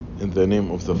In the name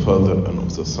of the Father, and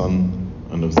of the Son,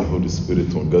 and of the Holy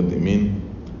Spirit, one God, Amen.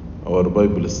 Our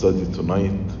Bible study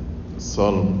tonight,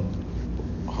 Psalm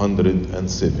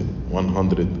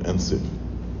 107.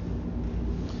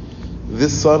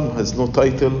 This psalm has no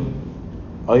title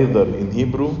either in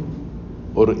Hebrew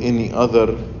or any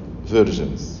other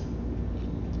versions.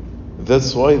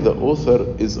 That's why the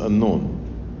author is unknown.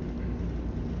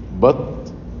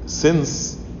 But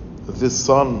since this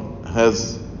psalm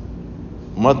has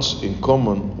much in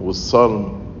common with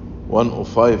Psalm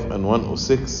 105 and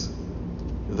 106,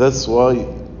 that's why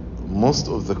most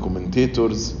of the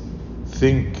commentators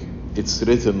think it's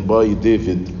written by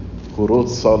David, who wrote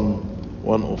Psalm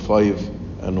 105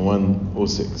 and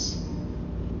 106.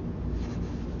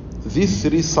 These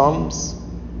three psalms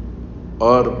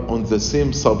are on the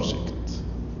same subject.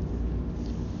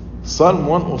 Psalm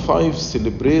 105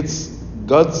 celebrates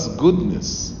God's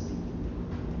goodness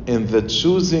in the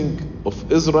choosing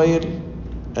of Israel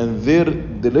and their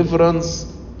deliverance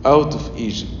out of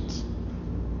Egypt.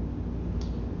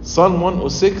 Psalm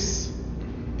 106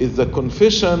 is the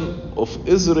confession of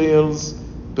Israel's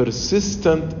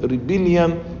persistent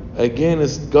rebellion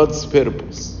against God's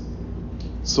purpose.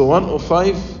 So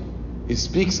 105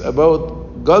 speaks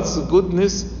about God's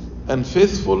goodness and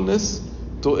faithfulness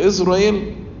to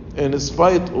Israel in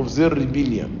spite of their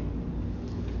rebellion.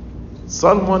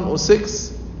 Psalm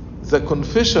 106, the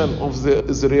confession of the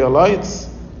Israelites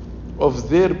of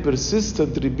their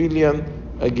persistent rebellion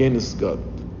against God.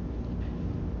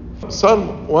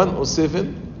 Psalm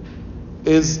 107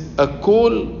 is a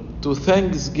call to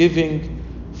thanksgiving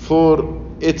for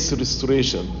its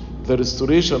restoration, the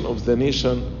restoration of the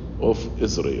nation of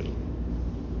Israel.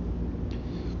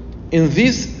 In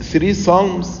these three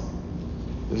psalms,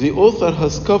 the author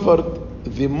has covered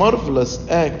the marvelous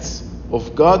acts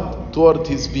of God toward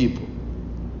his people.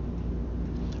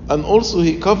 And also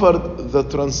he covered the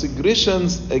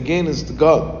transgressions against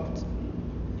God.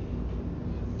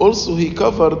 Also he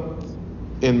covered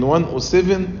in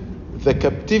 107 the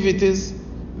captivities,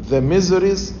 the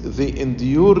miseries they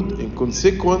endured in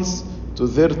consequence to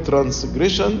their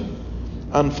transgression,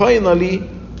 and finally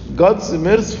God's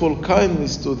merciful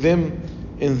kindness to them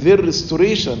in their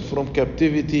restoration from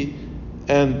captivity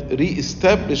and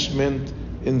re-establishment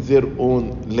in their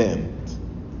own land.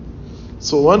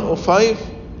 So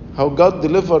 105, how God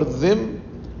delivered them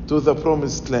to the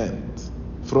promised land,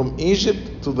 from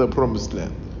Egypt to the promised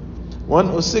land.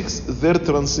 106, their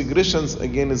transgressions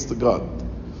against God.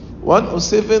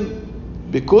 107,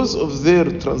 because of their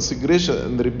transgression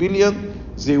and rebellion,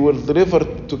 they were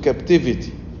delivered to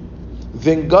captivity.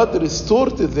 Then God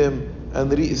restored them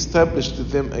and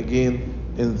re-established them again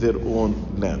in their own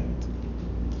land.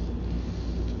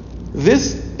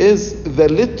 This is the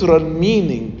literal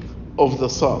meaning of the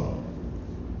psalm.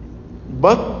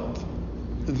 But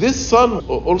this psalm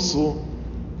also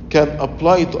can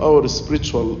apply to our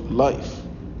spiritual life.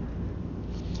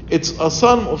 It's a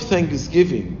psalm of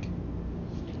thanksgiving,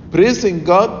 praising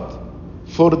God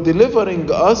for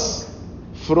delivering us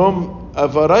from a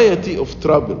variety of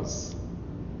troubles.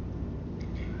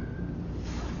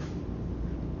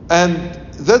 And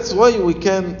that's why we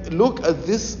can look at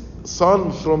this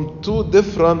psalm from two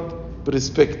different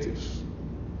perspectives: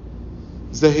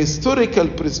 the historical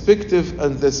perspective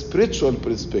and the spiritual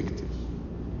perspective.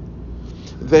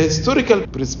 The historical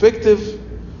perspective,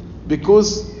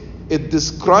 because it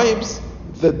describes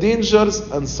the dangers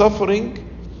and suffering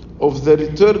of the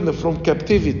return from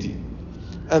captivity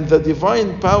and the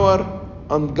divine power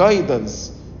and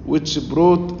guidance which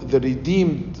brought the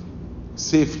redeemed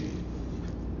safely.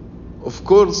 Of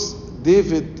course,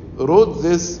 David wrote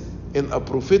this in a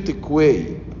prophetic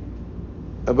way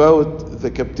about the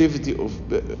captivity of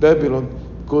Babylon,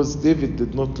 because David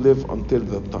did not live until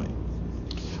that time.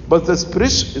 But the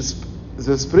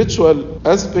spiritual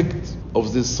aspect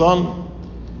of this psalm,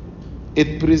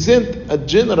 it presents a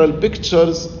general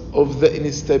pictures of the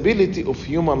instability of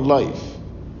human life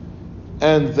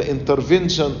and the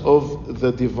intervention of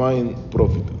the divine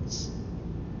providence.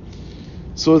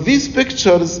 So these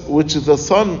pictures which the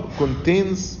psalm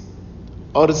contains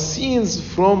are scenes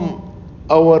from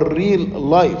our real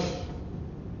life,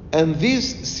 and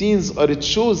these scenes are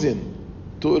chosen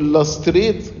to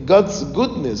illustrate God's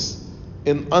goodness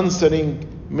in answering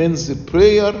men's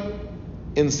prayer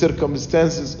in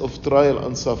circumstances of trial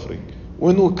and suffering.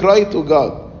 When we cry to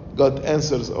God, God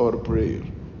answers our prayer,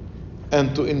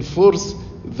 and to enforce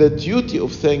the duty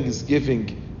of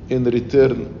thanksgiving in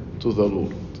return to the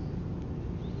Lord.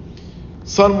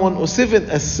 Psalm 107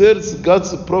 asserts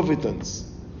God's providence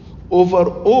over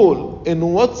all in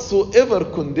whatsoever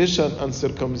condition and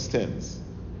circumstance.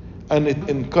 And it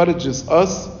encourages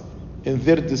us in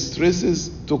their distresses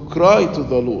to cry to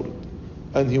the Lord,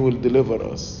 and He will deliver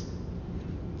us.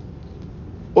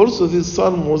 Also, this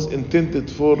psalm was intended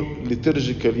for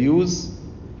liturgical use,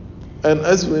 and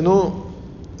as we know,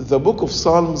 the book of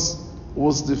Psalms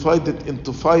was divided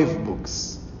into 5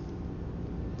 books.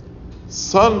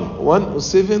 Psalm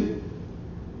 107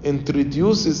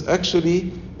 introduces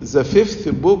actually the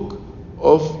 5th book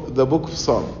of the book of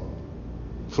Psalm,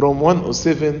 from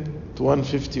 107 to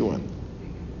 151.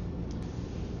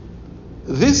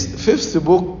 This 5th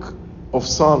book of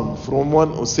Psalm, from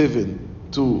 107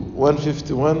 to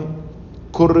 151,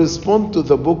 correspond to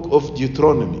the book of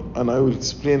Deuteronomy, and I will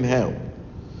explain how,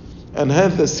 and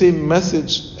have the same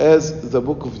message as the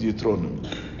book of Deuteronomy.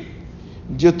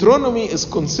 Deuteronomy is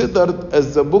considered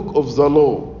as the book of the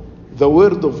law, the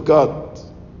word of God.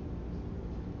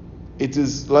 It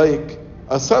is like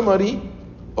a summary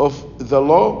of the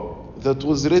law that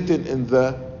was written in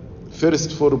the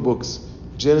first 4 books: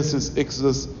 Genesis,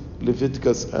 Exodus,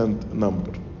 Leviticus, and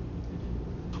Number.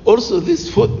 Also, this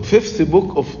 5th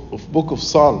book of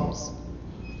Psalms,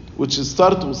 which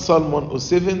starts with Psalm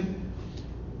 107,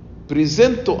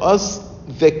 present to us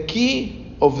the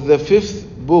key of the 5th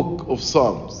book of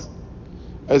Psalms.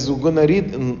 As we're going to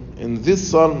read in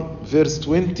this Psalm, verse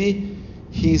 20,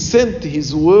 He sent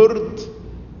His word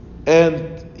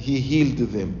and He healed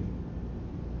them.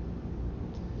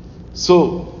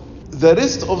 So, the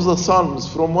rest of the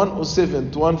Psalms from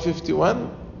 107 to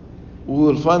 151, we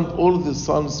will find all the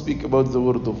Psalms speak about the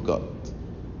word of God.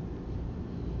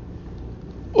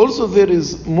 Also, there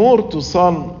is more to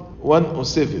Psalm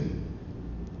 107.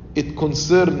 It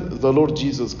concerns the Lord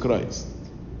Jesus Christ.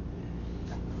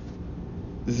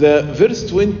 The verse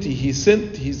 20, He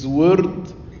sent His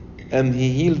word and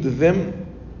He healed them.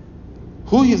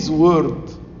 Who His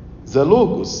word? The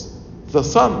Logos, the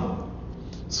Son.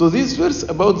 So this verse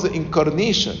about the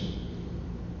incarnation.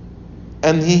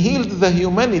 And He healed the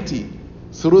humanity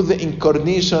through the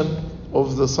incarnation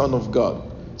of the Son of God.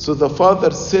 So the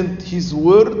Father sent His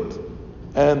word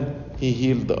and He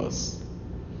healed us.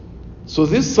 So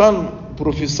this psalm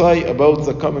prophesies about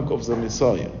the coming of the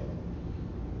Messiah.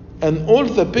 And all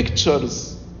the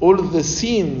pictures, all the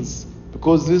scenes,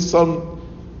 because this psalm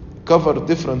covers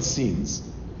different scenes.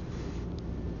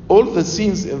 All the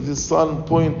scenes in this psalm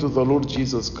point to the Lord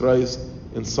Jesus Christ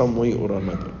in some way or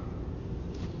another.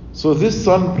 So this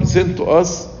psalm presents to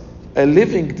us a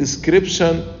living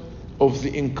description of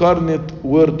the incarnate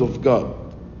Word of God,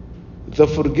 the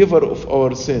forgiver of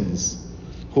our sins,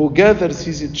 who gathers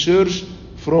His church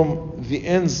from the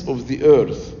ends of the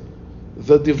earth,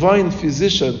 the divine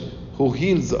physician who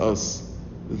heals us,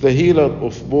 the healer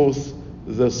of both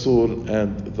the soul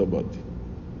and the body.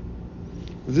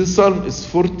 This psalm is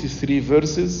 43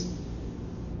 verses.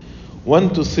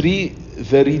 1 to 3,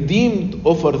 the redeemed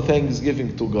offer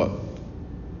thanksgiving to God.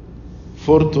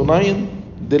 4 to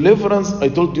 9, deliverance. I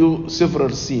told you several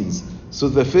scenes. So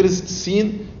the first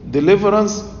scene,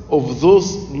 deliverance of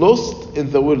those lost in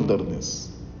the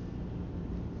wilderness.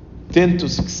 10 to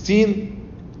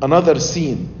 16, another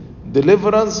scene,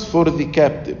 deliverance for the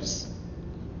captives.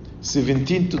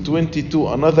 17 to 22,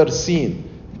 another scene,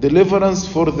 deliverance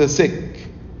for the sick.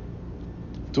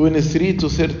 23 to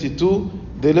 32,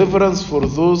 deliverance for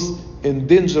those in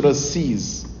dangerous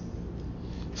seas.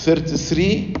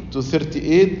 33 to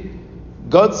 38,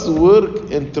 God's work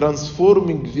in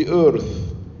transforming the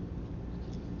earth.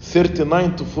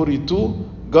 39 to 42,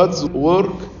 God's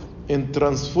work in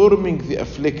transforming the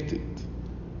afflicted.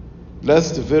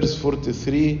 Last verse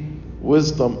 43,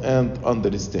 wisdom and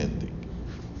understanding.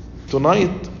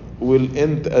 Tonight we'll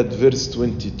end at verse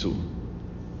 22.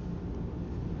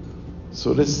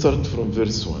 So let's start from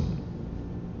verse 1.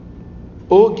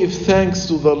 Oh, give thanks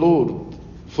to the Lord,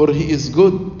 for He is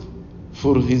good,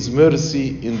 for His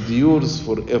mercy endures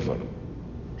forever.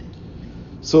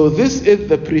 So this is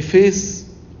the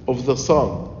preface of the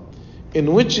psalm,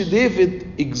 in which David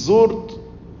exhorts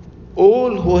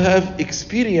all who have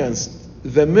experienced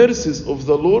the mercies of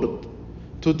the Lord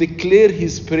to declare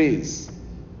His praise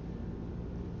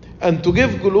and to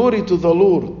give glory to the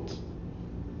Lord.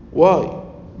 Why?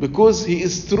 Because He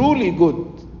is truly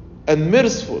good and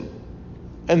merciful,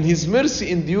 and His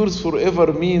mercy endures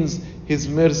forever means His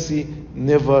mercy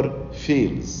never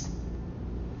fails.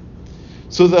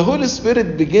 So the Holy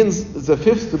Spirit begins the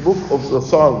 5th book of the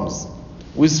Psalms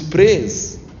with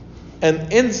praise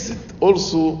and ends it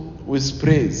also with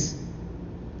praise.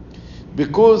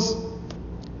 Because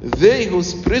they who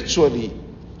spiritually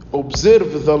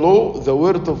observe the law, the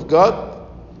word of God,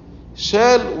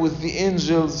 shall with the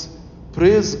angels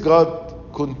praise God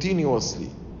continuously,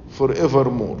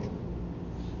 forevermore.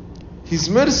 His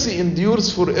mercy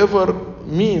endures forever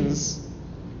means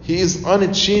He is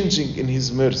unchanging in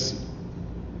His mercy.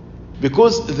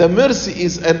 Because the mercy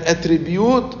is an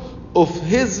attribute of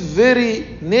His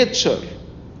very nature.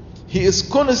 He is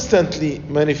constantly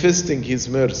manifesting His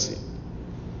mercy.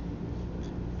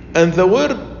 And the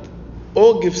word,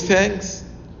 "Oh, give thanks,"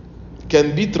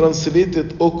 can be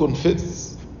translated "Oh,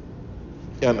 confess."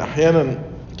 يعني أحيانا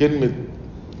كلمة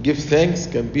give thanks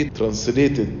can be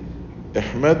translated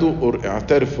احمدوا or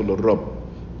اعترفوا للرب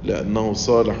لأنه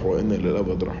صالح وإن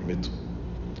للأبد رحمته.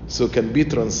 So it can be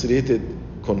translated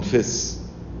confess.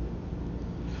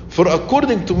 For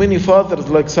according to many fathers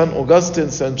like St. Augustine,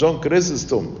 St. John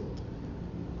Chrysostom,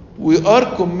 we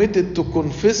are committed to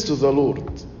confess to the Lord.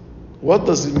 What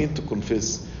does it mean to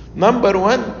confess? Number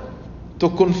one, to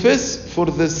confess for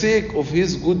the sake of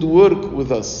His good work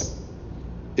with us,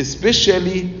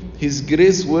 especially His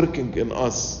grace working in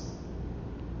us.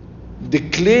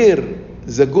 Declare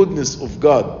the goodness of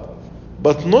God,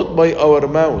 but not by our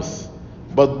mouth,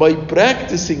 but by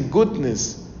practicing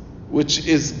goodness, which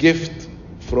is gift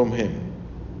from Him.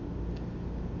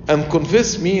 And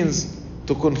confess means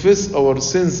to confess our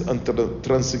sins and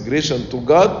transgression to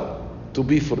God, to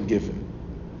be forgiven.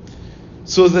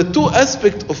 So the two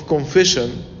aspects of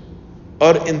confession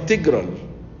are integral,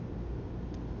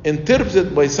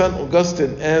 interpreted by St.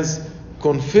 Augustine as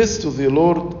confess to the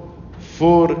Lord,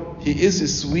 for He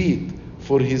is sweet,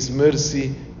 for His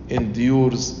mercy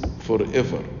endures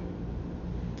forever.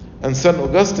 And St.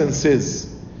 Augustine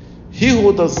says, he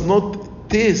who does not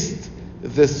taste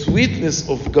the sweetness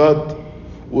of God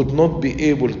would not be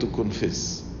able to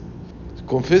confess.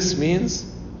 Confess means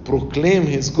proclaim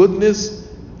His goodness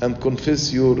and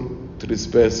confess your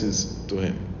trespasses to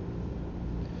Him.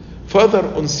 Father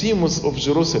Onesimus of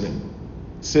Jerusalem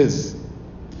says,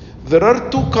 there are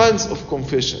two kinds of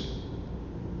confession.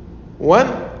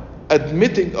 One,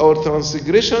 admitting our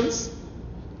transgressions.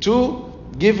 Two,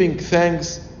 giving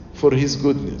thanks for His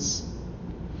goodness.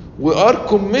 We are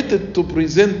committed to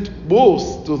present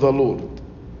both to the Lord,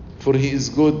 for He is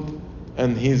good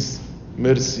and His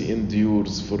mercy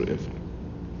endures forever.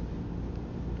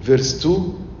 Verse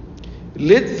 2,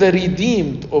 let the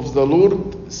redeemed of the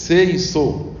Lord say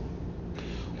so,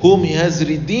 whom He has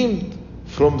redeemed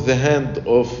from the hand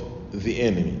of the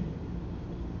enemy.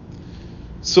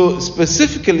 So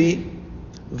specifically,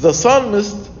 the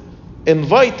psalmist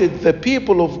invited the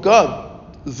people of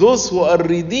God, those who are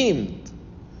redeemed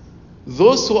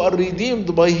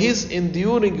by His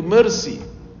enduring mercy,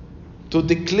 to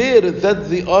declare that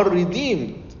they are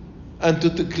redeemed and to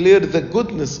declare the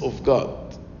goodness of God.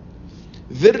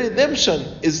 Their redemption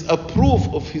is a proof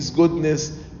of His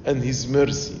goodness and His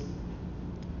mercy.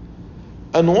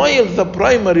 And while the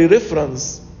primary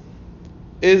reference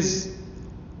is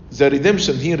the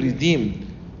redemption here, redeemed,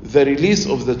 the release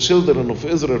of the children of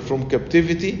Israel from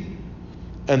captivity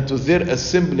and to their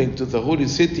assembling to the holy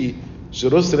city,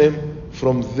 Jerusalem,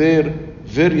 from their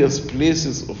various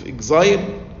places of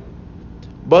exile.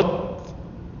 But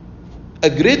a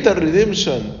greater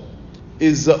redemption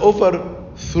is the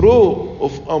overthrow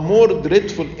of a more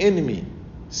dreadful enemy,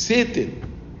 Satan.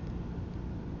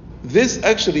 This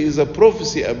actually is a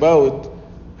prophecy about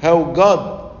how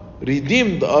God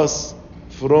redeemed us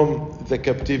from the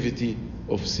captivity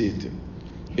of Satan.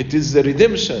 It is the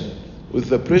redemption with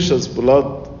the precious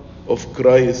blood of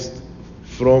Christ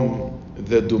from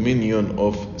the dominion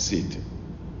of Satan.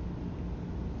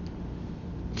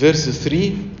 Verse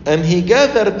 3, and He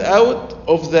gathered out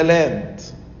of the land,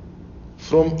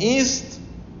 from east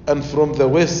and from the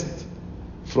west,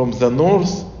 from the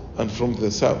north and from the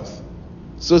south.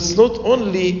 So it's not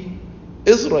only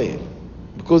Israel,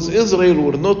 because Israel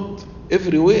were not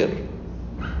everywhere.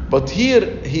 But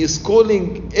here He is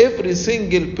calling every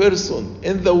single person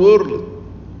in the world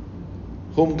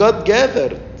whom God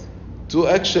gathered to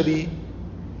actually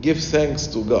give thanks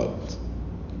to God.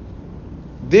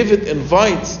 David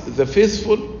invites the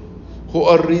faithful who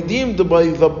are redeemed by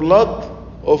the blood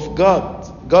of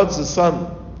God, God's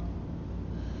Son,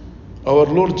 our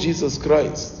Lord Jesus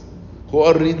Christ, who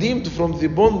are redeemed from the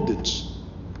bondage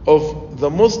of the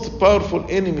most powerful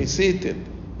enemy, Satan,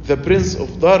 the prince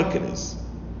of darkness.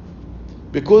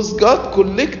 Because God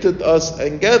collected us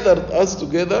and gathered us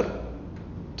together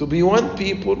to be one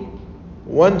people,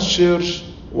 one church,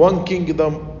 one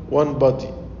kingdom, one body.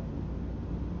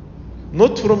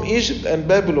 Not from Egypt and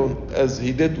Babylon as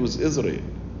He did with Israel,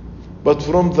 but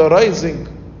from the rising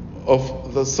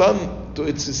of the sun to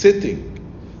its setting,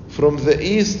 from the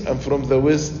east and from the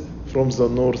west, from the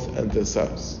north and the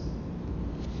south.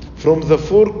 From the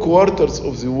four quarters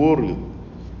of the world,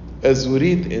 as we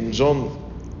read in John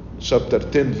chapter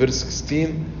 10, verse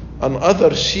 16, and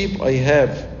other sheep I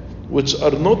have, which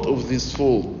are not of this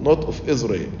fold, not of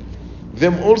Israel.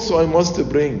 Them also I must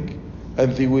bring,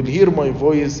 and they will hear my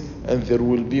voice, and there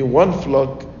will be one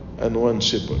flock and one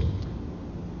shepherd.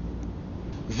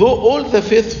 Though all the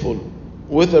faithful,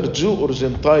 whether Jew or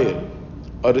Gentile,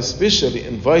 are especially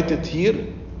invited here,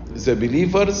 the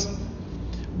believers,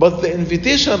 but the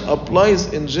invitation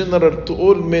applies in general to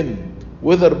all men,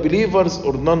 whether believers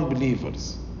or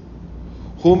non-believers,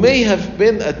 who may have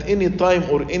been at any time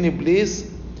or any place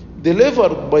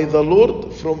delivered by the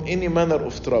Lord from any manner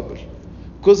of trouble.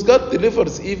 Because God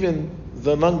delivers even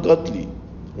the non-godly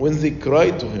when they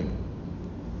cry to Him.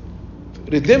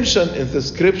 Redemption in the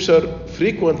scripture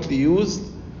frequently used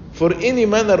for any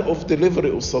manner of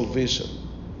delivery of salvation,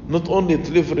 not only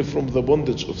delivery from the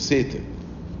bondage of Satan,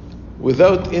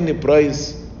 without any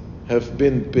price have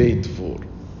been paid for.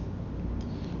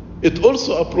 It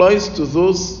also applies to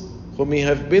those who may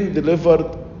have been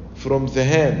delivered from the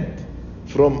hand,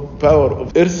 from power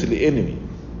of earthly enemy.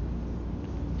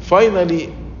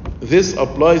 Finally, this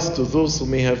applies to those who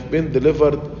may have been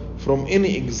delivered from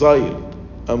any exile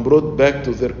and brought back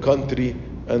to their country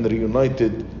and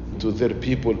reunited to their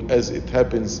people, as it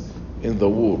happens in the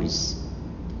wars.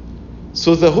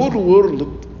 So the whole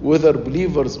world, whether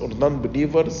believers or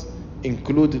non-believers,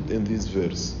 included in this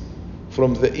verse,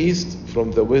 from the east,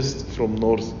 from the west, from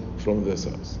north, from the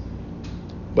south.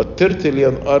 But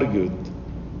Tertullian argued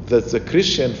that the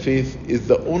Christian faith is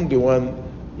the only one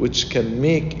which can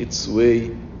make its way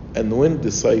and win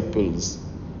disciples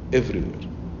everywhere.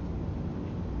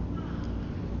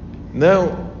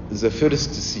 Now, the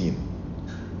first scene,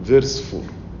 verse 4.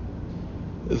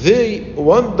 They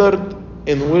wandered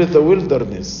in the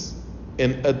wilderness.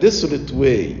 In a desolate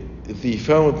way, they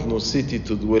found no city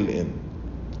to dwell in.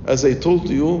 As I told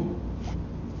you,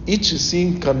 each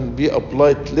scene can be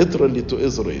applied literally to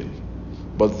Israel,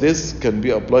 but this can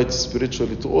be applied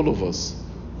spiritually to all of us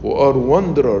who are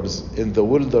wanderers in the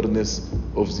wilderness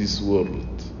of this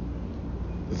world.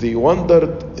 They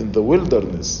wandered in the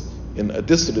wilderness in a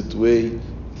desolate way.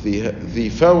 They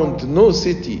found no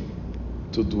city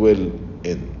to dwell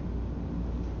in.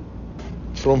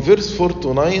 From verse 4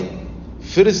 to 9,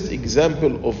 first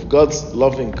example of God's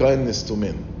loving kindness to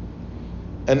men.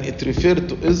 And it referred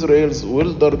to Israel's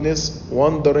wilderness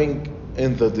wandering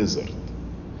in the desert.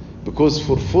 Because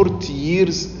for 40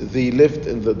 years they lived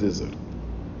in the desert.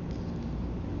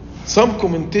 Some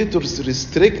commentators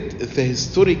restrict the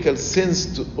historical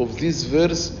sense of this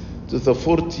verse to the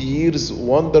 40 years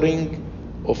wandering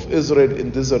of Israel in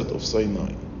the desert of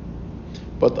Sinai.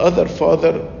 But other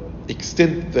further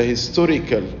extend the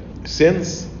historical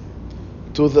sense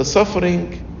to the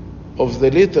suffering of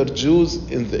the later Jews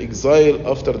in the exile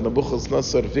after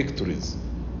Nebuchadnezzar's victories,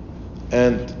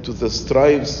 and to the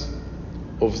strives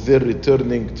of their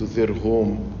returning to their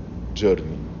home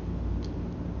journey.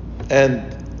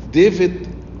 And David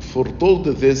foretold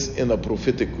this in a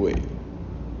prophetic way.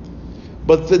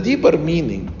 But the deeper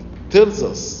meaning tells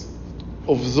us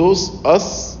of those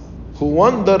us who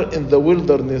wander in the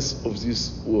wilderness of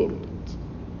this world.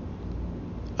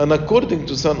 And according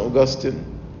to St.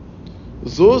 Augustine,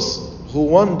 those who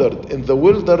wandered in the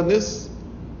wilderness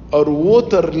are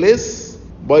waterless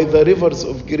by the rivers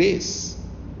of grace.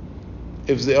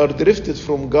 If they are drifted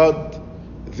from God,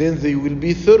 then they will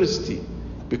be thirsty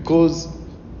because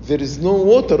there is no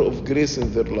water of grace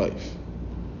in their life.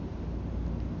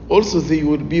 Also, they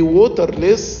will be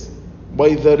waterless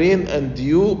by the rain and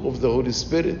dew of the Holy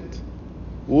Spirit,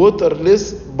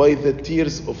 waterless by the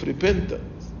tears of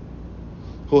repentance,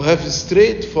 who have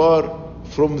strayed far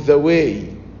from the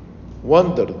way,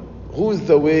 wandered. Who is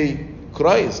the way?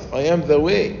 Christ. I am the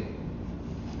way.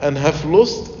 And have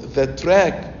lost the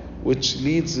track which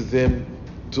leads them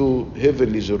to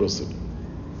heavenly Jerusalem.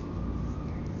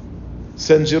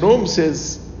 St. Jerome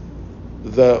says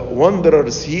the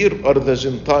wanderers here are the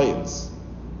Gentiles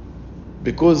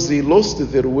because they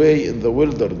lost their way in the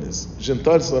wilderness,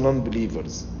 Gentiles and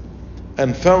unbelievers,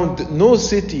 and found no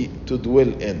city to dwell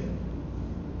in.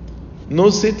 No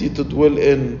city to dwell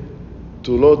in,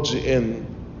 to lodge in,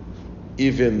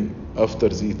 even after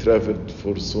they traveled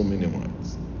for so many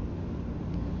miles.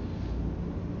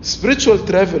 Spiritual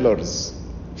travelers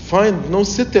find no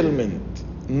settlement,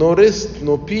 no rest,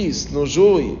 no peace, no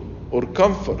joy or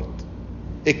comfort,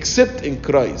 except in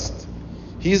Christ.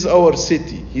 He is our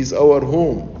city, He is our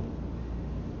home.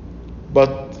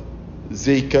 But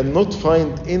they cannot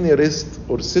find any rest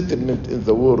or settlement in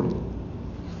the world.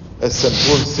 As St.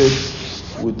 Paul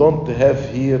said, we don't have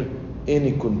here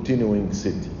any continuing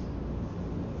city.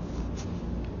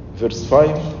 Verse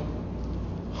 5,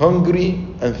 hungry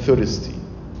and thirsty,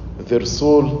 their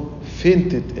soul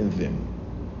fainted in them.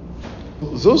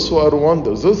 Those who are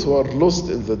wanderers, those who are lost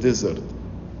in the desert,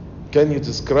 can you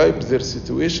describe their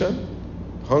situation?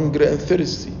 Hungry and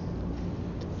thirsty.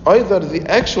 Either the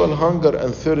actual hunger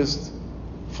and thirst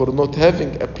for not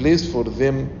having a place for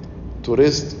them to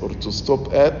rest or to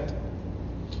stop at,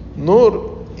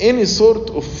 nor any sort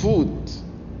of food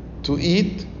to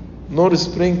eat, nor a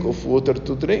spring of water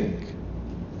to drink.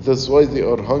 That's why they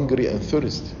are hungry and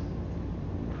thirsty.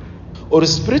 Or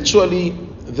spiritually,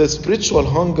 the spiritual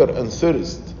hunger and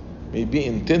thirst may be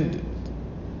intended.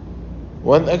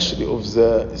 One actually of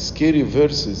the scary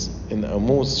verses in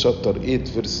Amos chapter 8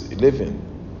 verse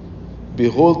 11,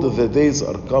 behold, the days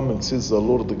are coming, says the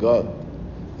Lord God,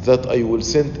 that I will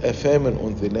send a famine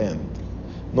on the land,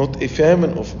 not a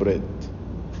famine of bread,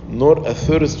 nor a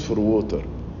thirst for water,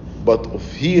 but of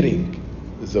hearing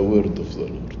the word of the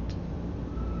Lord.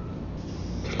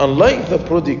 Unlike the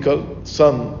prodigal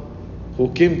son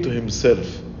who came to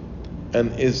himself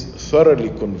and is thoroughly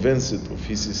convinced of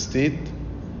his state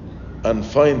and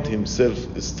find himself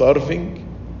starving,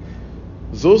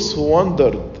 those who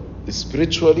wandered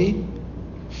spiritually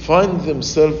find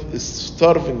themselves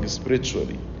starving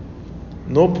spiritually.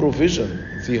 No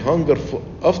provision, the hunger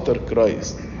after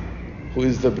Christ, who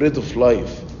is the bread of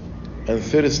life, and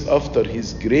thirst after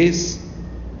his grace,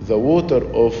 the water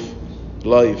of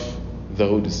life, the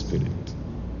Holy Spirit.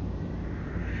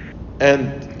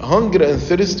 And hunger and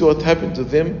thirst, what happened to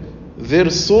them? Their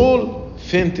soul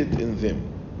fainted in them.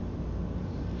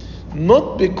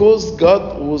 Not because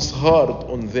God was hard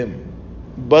on them,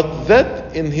 but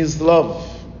that in his love,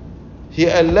 he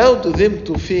allowed them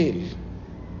to fail.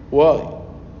 Why?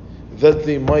 That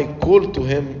they might call to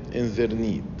him in their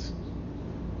need.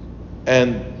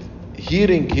 And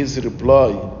hearing his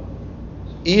reply,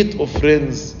 eat, O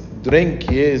friends, drink,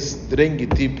 yes,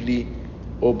 drink deeply,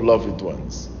 O beloved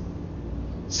ones.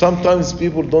 Sometimes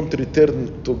people don't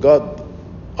return to God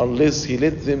unless he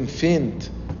let them faint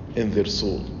in their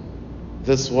soul.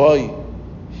 That's why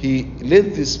he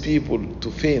led these people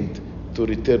to faint, to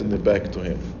return back to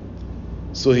him.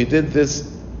 So he did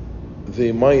this,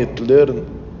 they might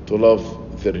learn to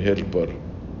love their helper,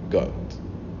 God.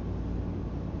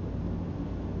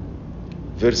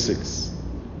 Verse 6.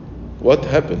 What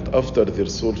happened after their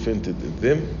soul fainted in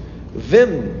them?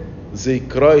 Then they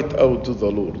cried out to the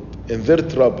Lord in their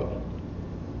trouble.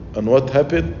 And what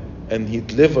happened? And he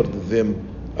delivered them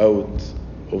out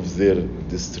of their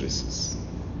distresses.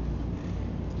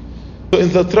 So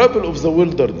in the trouble of the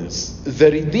wilderness, the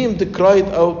redeemed cried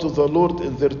out to the Lord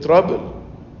in their trouble,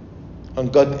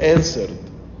 and God answered,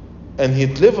 and he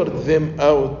delivered them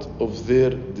out of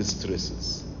their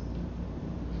distresses.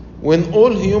 When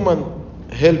all human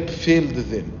help failed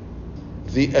them,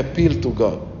 they appealed to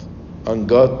God, and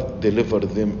God delivered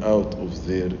them out of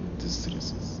their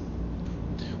distresses.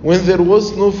 When there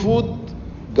was no food,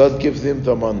 God gave them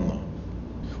the manna.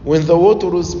 When the water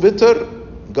was bitter,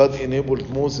 God enabled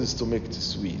Moses to make it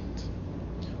sweet.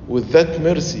 With that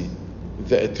mercy,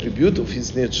 the attribute of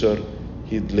his nature,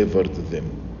 he delivered them.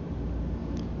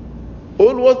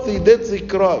 All what they did, they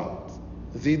cried.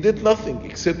 They did nothing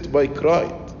except by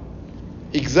cried.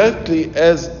 Exactly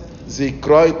as they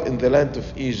cried in the land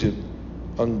of Egypt,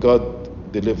 and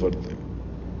God delivered them.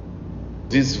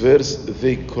 This verse,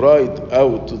 they cried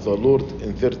out to the Lord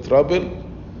in their trouble,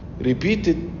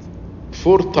 repeated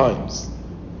 4 times.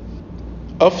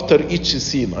 After each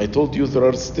scene, I told you there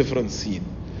are different scenes.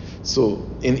 So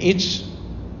in each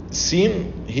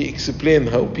scene, he explained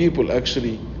how people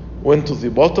actually went to the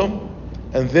bottom,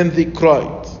 and then they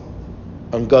cried,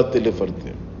 and God delivered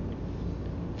them.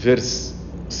 Verse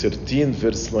 13,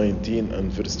 verse 19,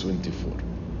 and verse 24.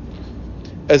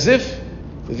 As if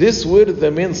this were the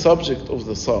main subject of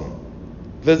the psalm.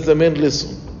 That's the main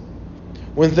lesson.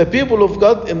 When the people of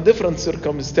God in different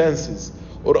circumstances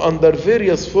or under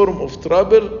various forms of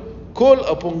trouble call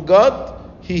upon God,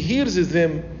 he hears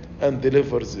them and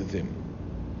delivers them.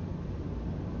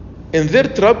 In their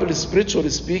trouble, spiritually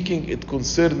speaking, it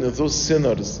concerns those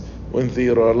sinners when they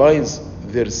realize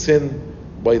their sin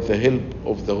by the help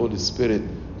of the Holy Spirit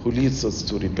who leads us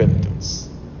to repentance.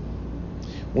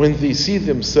 When they see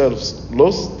themselves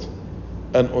lost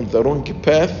and on the wrong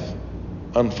path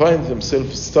and find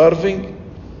themselves starving,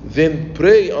 then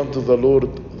pray unto the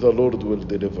Lord will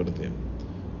deliver them.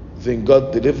 Then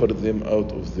God delivered them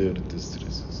out of their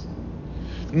distresses.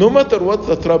 No matter what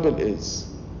the trouble is,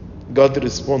 God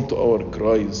responds to our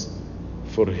cries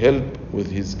for help with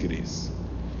his grace.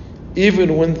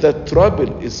 Even when that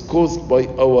trouble is caused by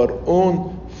our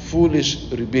own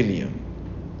foolish rebellion,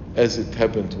 as it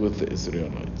happened with the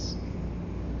Israelites.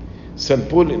 St.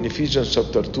 Paul in Ephesians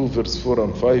chapter 2 verse 4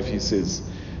 and 5, he says,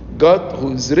 God,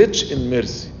 who is rich in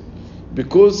mercy,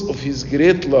 because of his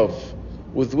great love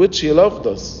with which he loved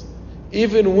us,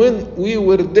 even when we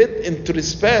were dead in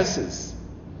trespasses,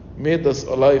 made us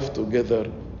alive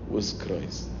together with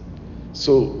Christ.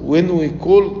 So when we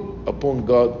call upon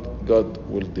God, God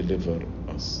will deliver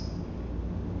us.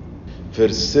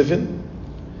 Verse 7,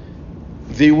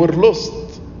 they were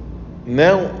lost.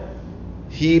 Now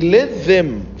he led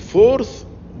them forth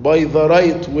by the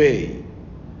right way,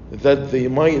 that they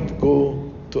might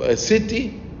go to a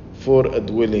city for a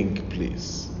dwelling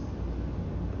place.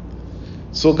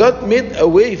 So God made a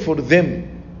way for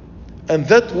them, and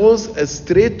that was a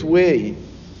straight way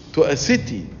to a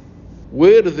city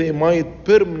where they might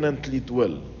permanently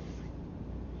dwell.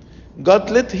 God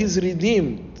led his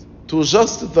redeemed to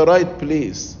just the right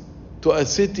place, to a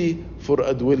city for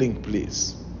a dwelling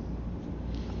place.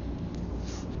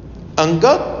 And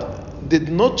God did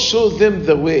not show them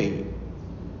the way.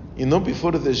 You know,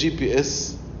 before the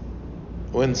GPS,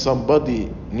 when somebody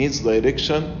needs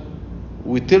direction,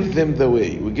 we tell them the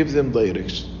way, we give them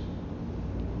direction.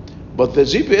 But the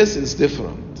GPS is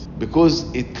different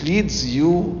because it leads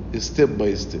you step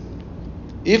by step.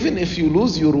 Even if you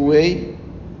lose your way,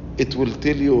 it will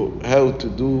tell you how to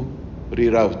do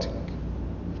rerouting.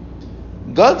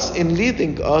 God's in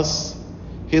leading us,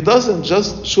 he doesn't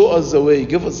just show us the way,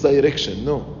 give us direction.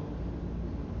 No.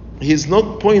 He's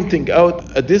not pointing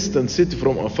out a distant city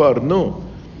from afar. No.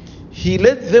 He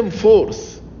led them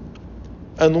forth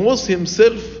and was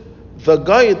himself the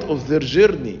guide of their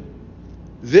journey,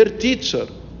 their teacher,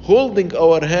 holding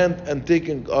our hand and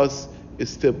taking us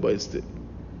step by step.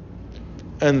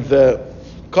 And the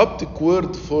Coptic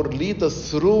word for lead us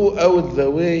throughout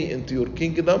the way into your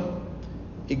kingdom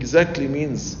exactly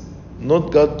means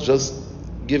not God just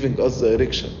giving us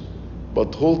direction,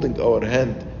 but holding our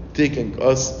hand, taking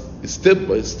us step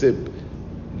by step,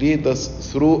 lead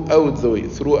us throughout the way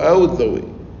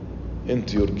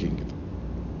into your kingdom.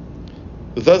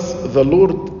 Thus the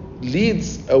Lord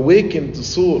leads awakened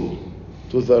soul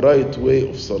to the right way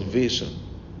of salvation,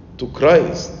 to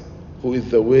Christ, who is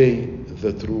the way,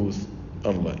 the truth,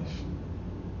 and life.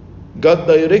 God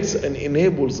directs and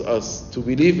enables us to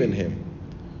believe in him,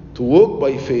 to walk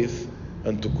by faith,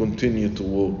 and to continue to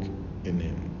walk in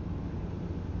him.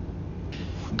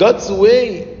 God's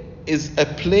way is a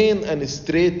plain and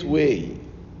straight way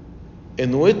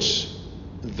in which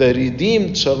the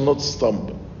redeemed shall not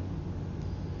stumble.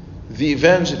 The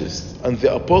evangelists and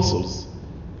the apostles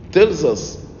tells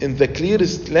us in the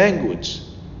clearest language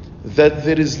that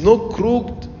there is no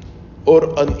crooked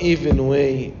or uneven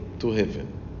way to heaven.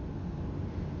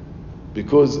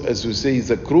 Because as you say,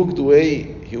 the crooked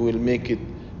way, he will make it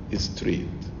straight.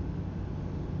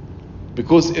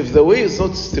 Because if the way is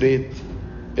not straight,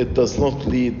 it does not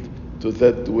lead to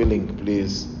that dwelling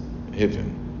place,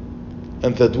 heaven.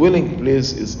 And the dwelling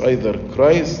place is either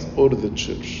Christ or the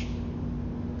church.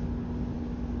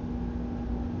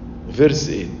 Verse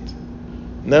 8.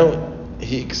 Now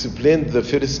he explained the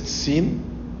first scene,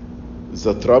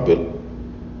 the trouble.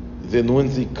 Then when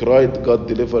they cried, God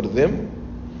delivered them.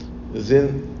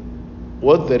 Then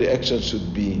what the reaction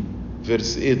should be.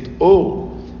 Verse 8.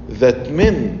 Oh, that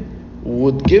men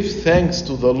would give thanks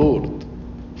to the Lord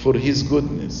for his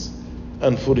goodness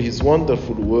and for his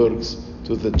wonderful works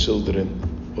to the children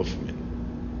of men.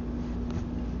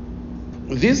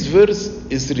 This verse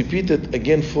is repeated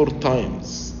again 4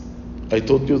 times. I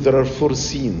told you there are 4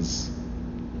 scenes.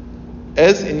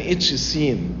 As in each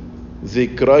scene, they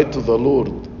cried to the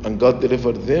Lord and God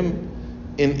delivered them.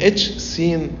 In each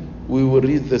scene, we will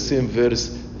read the same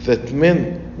verse, that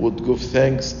men would give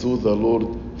thanks to the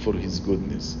Lord for his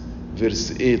goodness.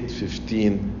 Verse 8,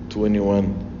 15,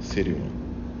 21,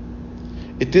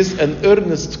 31. It is an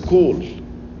earnest call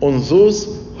on those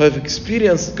who have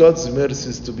experienced God's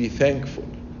mercies to be thankful.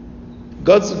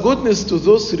 God's goodness to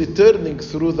those returning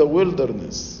through the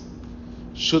wilderness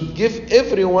should give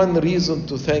everyone reason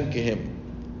to thank him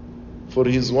for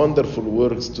his wonderful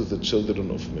works to the children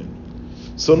of men.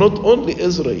 So not only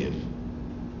Israel,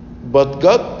 but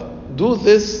God do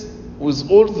this with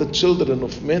all the children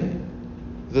of men.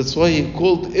 That's why he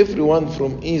called everyone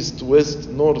from east, west,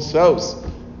 north, south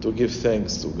to give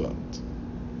thanks to God.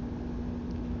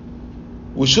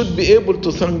 We should be able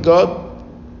to thank God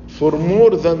for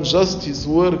more than just his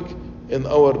work in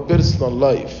our personal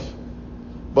life,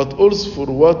 but also for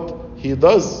what he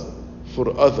does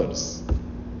for others,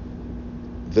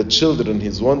 the children,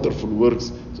 his wonderful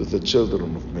works to the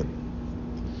children of men.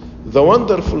 The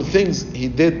wonderful things he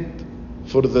did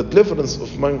for the deliverance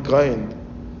of mankind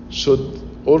should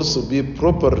also be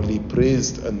properly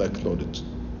praised and acknowledged.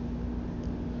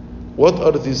 What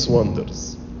are these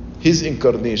wonders? His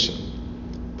incarnation,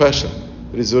 passion,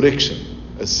 resurrection,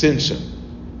 ascension,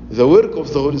 the work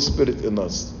of the Holy Spirit in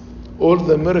us, all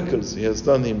the miracles he has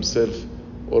done himself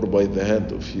or by the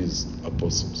hand of his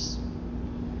apostles.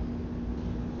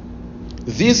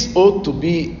 This ought to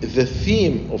be the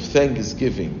theme of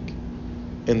thanksgiving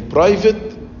in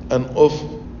private and of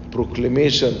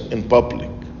proclamation in public.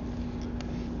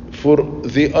 For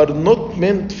they are not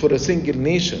meant for a single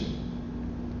nation,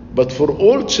 but for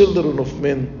all children of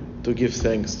men to give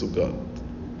thanks to God.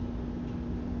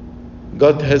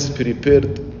 God has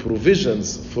prepared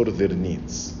provisions for their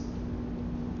needs.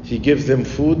 He gave them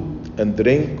food and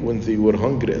drink when they were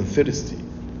hungry and thirsty,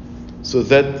 so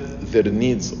that their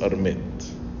needs are met.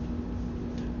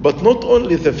 But not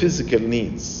only the physical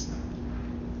needs.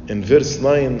 In verse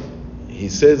 9, he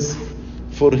says,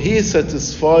 "For he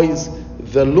satisfies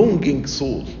the longing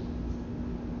soul."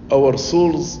 Our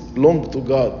souls long to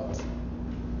God.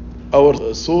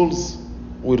 Our souls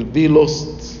will be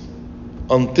lost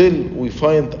until we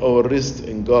find our rest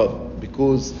in God,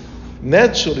 because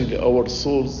naturally our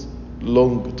souls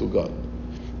long to God.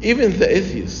 Even the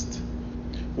atheist,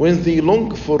 when they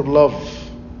long for love,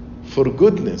 for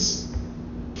goodness,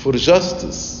 for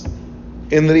justice,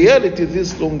 in reality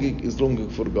this longing is longing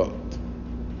for God,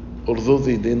 although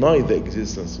they deny the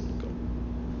existence of God.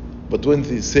 But when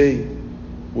they say,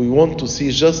 we want to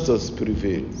see justice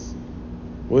prevails,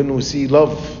 when we see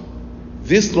love,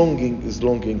 this longing is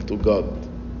longing to God,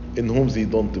 in whom they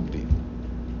don't believe.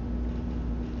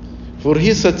 For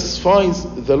he satisfies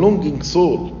the longing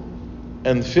soul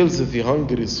and fills the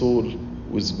hungry soul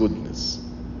with goodness.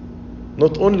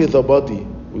 Not only the body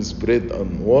with bread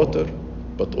and water,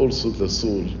 but also the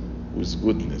soul with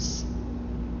goodness.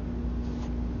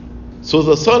 So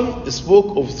the psalm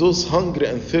spoke of those hungry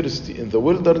and thirsty in the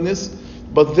wilderness,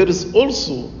 but there is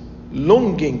also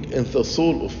longing in the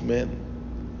soul of man.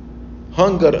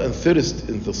 Hunger and thirst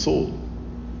in the soul.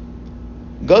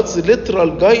 God's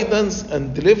literal guidance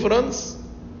and deliverance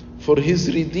for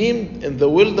his redeemed in the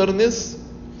wilderness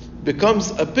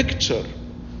becomes a picture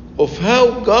of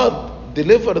how God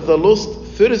delivered the lost,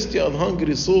 thirsty and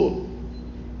hungry soul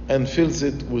and fills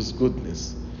it with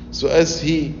goodness. So as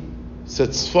he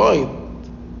satisfied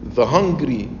the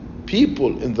hungry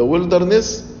people in the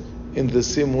wilderness, in the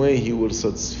same way he will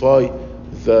satisfy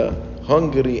the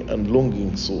hungry and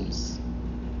longing souls.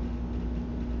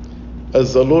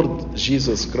 As the Lord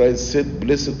Jesus Christ said,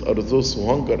 "Blessed are those who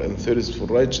hunger and thirst for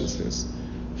righteousness,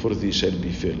 for they shall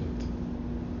be filled."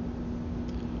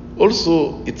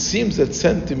 Also, it seems that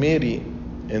Saint Mary,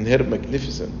 in her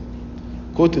Magnificat,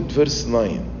 quoted verse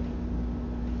 9,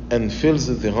 "and fills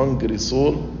the hungry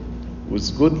soul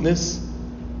with goodness,"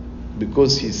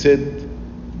 because he said,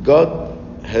 God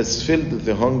has filled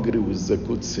the hungry with the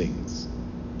good things.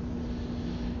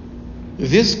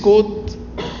 This quote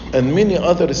and many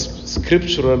other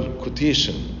scriptural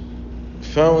quotation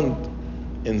found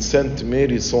in Saint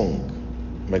Mary's song,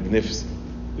 Magnificat,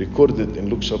 recorded in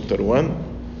Luke chapter 1,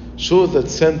 show that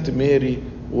Saint Mary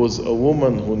was a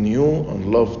woman who knew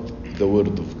and loved the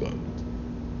Word of God.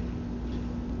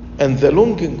 And the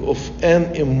longing of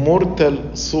an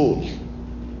immortal soul,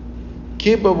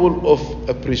 capable of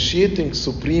appreciating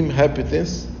supreme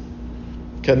happiness,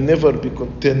 can never be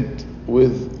content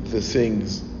with the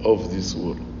things of this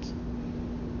world.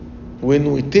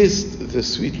 When we taste the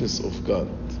sweetness of God,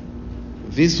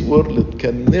 this world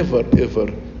can never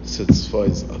ever satisfy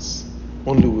us.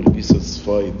 Only will be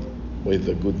satisfied by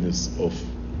the goodness of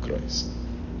Christ.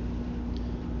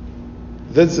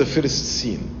 That's the first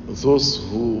scene, those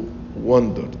who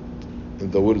wandered in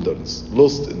the wilderness,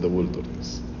 lost in the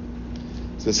wilderness.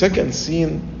 The second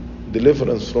scene,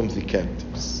 deliverance from the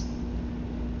captives.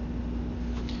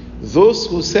 Those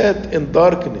who sat in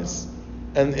darkness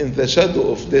and in the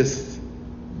shadow of death,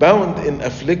 bound in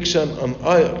affliction and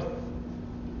ire.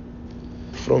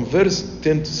 From verse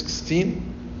 10 to 16,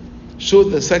 show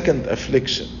the second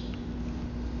affliction,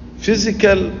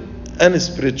 physical and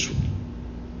spiritual.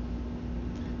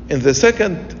 In the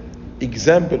second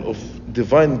example of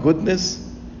divine goodness,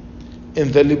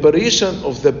 in the liberation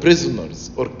of the prisoners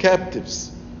or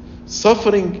captives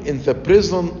suffering in the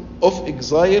prison of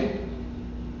exile,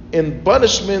 in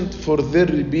punishment for their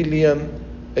rebellion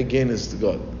against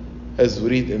God, as we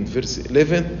read in verse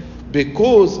 11,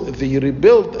 because they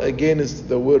rebelled against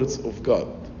the words of God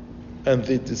and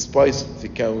they despised the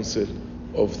counsel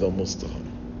of the Most High.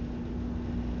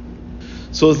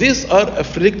 So these are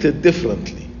afflicted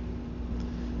differently.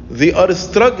 They are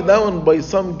struck down by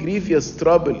some grievous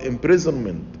trouble,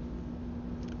 imprisonment,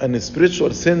 and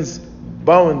spiritual sins,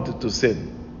 bound to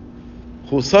sin,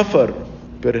 who suffer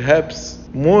perhaps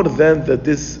more than the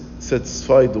death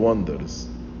unsatisfied wonders.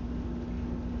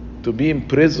 To be in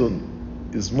prison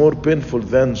is more painful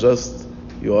than just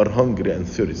you are hungry and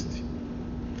thirsty.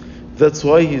 That's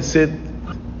why he said,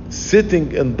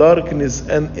 sitting in darkness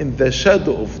and in the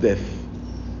shadow of death,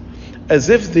 as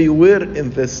if they were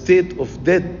in the state of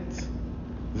death.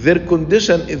 Their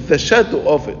condition is the shadow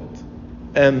of it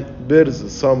and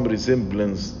bears some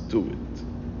resemblance to it.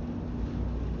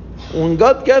 When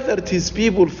God gathered his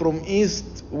people from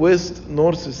east, west,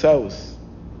 north, south,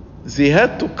 they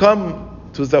had to come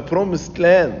to the promised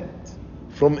land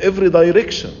from every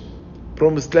direction.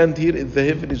 Promised land here is the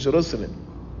heavenly Jerusalem,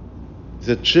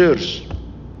 the church.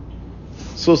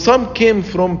 So some came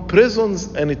from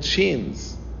prisons and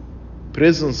chains,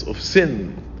 prisons of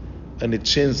sin and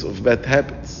chains of bad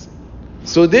habits.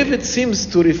 So David seems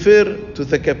to refer to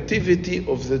the captivity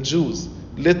of the Jews,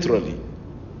 literally,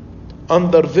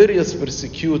 under various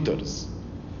persecutors,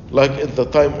 like in the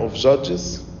time of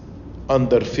Judges,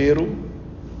 under Pharaoh,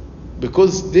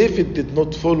 because David did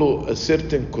not follow a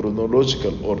certain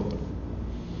chronological order.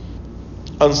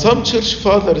 And some church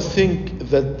fathers think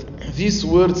that these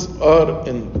words are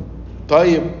in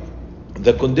time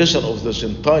the condition of the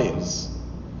Gentiles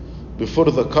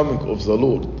before the coming of the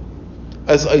Lord.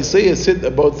 As Isaiah said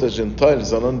about the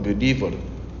Gentiles and unbelievers,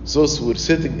 those who were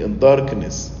sitting in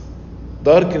darkness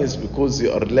because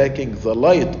they are lacking the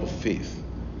light of faith,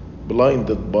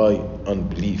 blinded by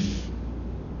unbelief.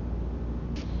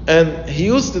 And he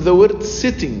used the word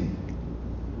sitting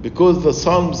because the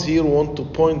Psalms here want to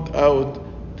point out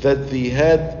that they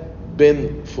had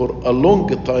been for a long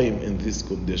time in this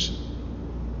condition.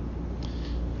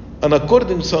 And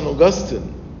according to St.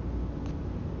 Augustine,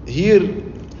 here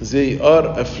they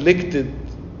are afflicted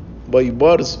by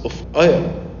bars of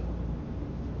iron.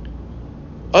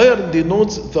 Iron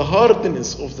denotes the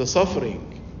hardness of the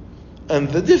suffering and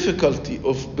the difficulty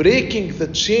of breaking the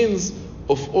chains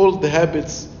of all the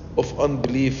habits of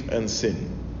unbelief and sin.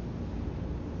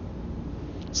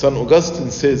 St.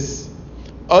 Augustine says,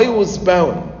 I was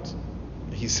bound,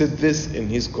 he said this in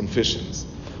his Confessions,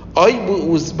 I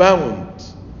was bound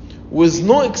with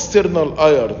no external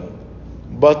iron,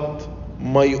 but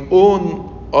my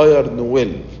own iron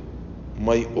will.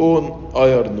 My own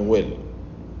iron will.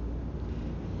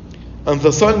 And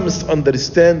the psalmists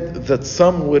understand that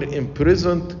some were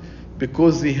imprisoned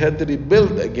because they had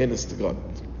rebelled against God.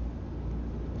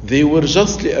 They were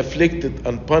justly afflicted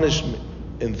and punished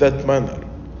in that manner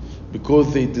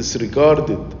because they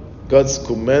disregarded God's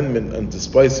commandment and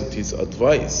despised his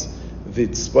advice. They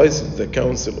despised the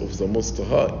counsel of the Most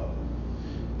High.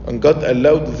 And God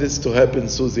allowed this to happen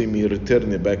so they may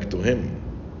return back to him.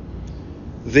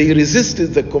 They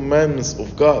resisted the commandments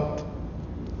of God,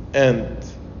 and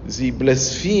they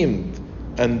blasphemed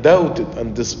and doubted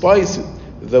and despised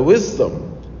the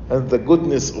wisdom and the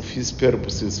goodness of his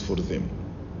purposes for them.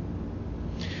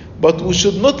 But we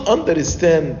should not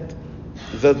understand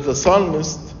that the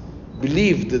psalmist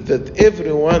believed that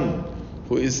everyone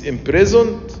who is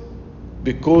imprisoned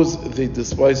because they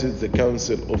despised the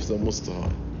counsel of the Most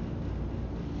High.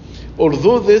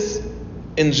 Although this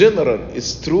in general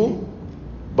is true,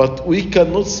 but we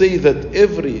cannot say that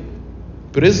every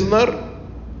prisoner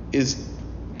is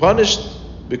punished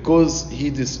because he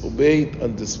disobeyed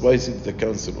and despised the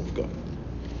counsel of God.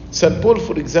 St. Paul,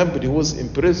 for example, he was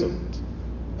imprisoned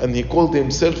and he called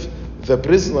himself the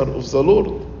prisoner of the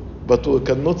Lord, but we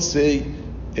cannot say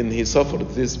and he suffered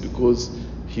this because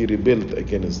he rebelled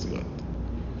against God.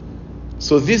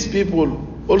 So these people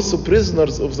also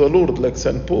prisoners of the Lord like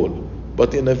St. Paul,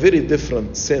 but in a very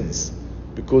different sense,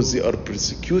 because they are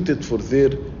persecuted for their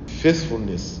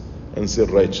faithfulness and their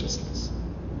righteousness.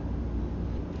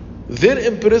 Their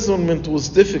imprisonment was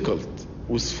difficult,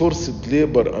 with forced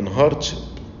labor and hardship.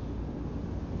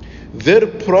 Their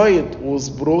pride was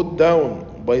brought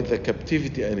down by the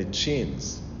captivity and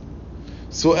chains,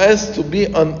 so as to be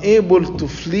unable to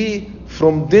flee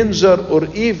from danger or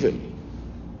evil.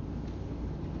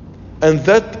 And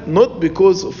that not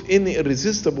because of any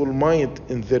irresistible might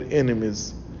in their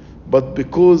enemies, but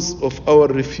because of our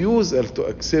refusal to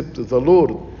accept the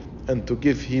Lord and to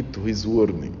give heed to his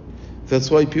warning. That's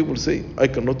why people say, I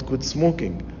cannot quit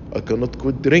smoking, I cannot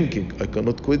quit drinking, I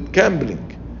cannot quit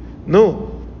gambling.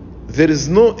 No, there is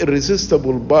no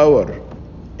irresistible power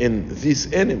in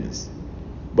these enemies,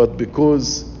 but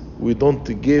because we don't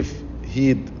give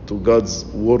heed to God's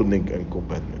warning and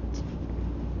commandment.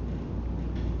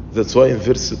 That's why in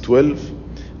verse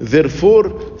 12,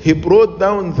 therefore he brought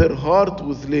down their heart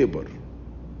with labor.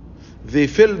 They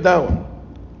fell down,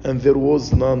 and there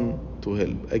was none to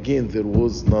help. Again, there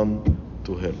was none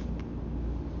to help.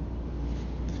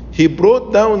 He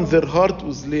brought down their heart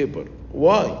with labor.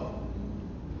 Why?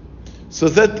 so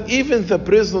that even the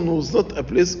prison was not a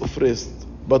place of rest,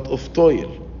 but of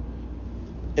toil,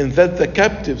 and that the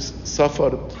captives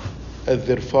suffered as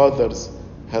their fathers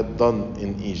had done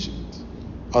in Egypt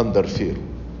under Pharaoh.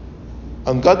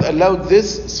 And God allowed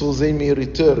this so they may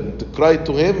return to cry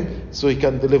to Him so He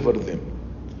can deliver them.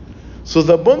 So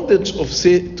the bondage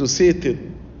to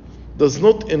Satan does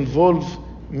not involve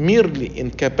merely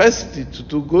incapacity to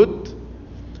do good,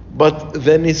 but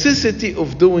the necessity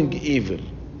of doing evil,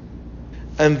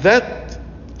 and that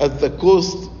at the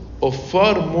cost of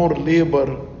far more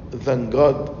labor than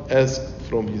God asked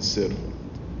from His servant.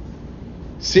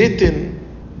 Satan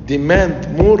demands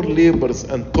more labors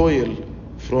and toil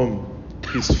from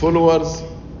his followers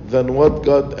than what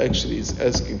God actually is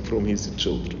asking from His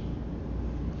children.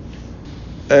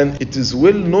 And it is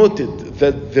well noted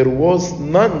that there was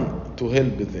none to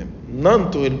help them.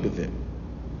 None to help them.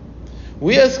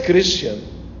 We as Christians,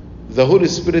 the Holy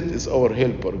Spirit is our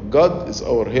helper. God is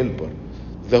our helper.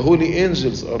 The holy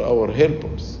angels are our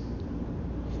helpers.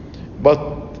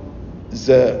 But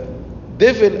the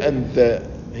devil and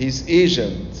his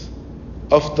agent,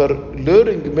 after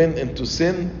luring men into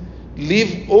sin,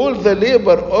 leave all the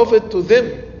labor of it to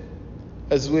them,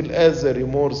 as well as the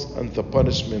remorse and the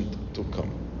punishment to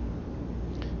come.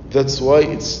 That's why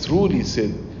it's truly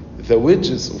said, the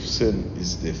wages of sin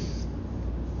is death.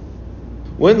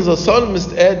 When the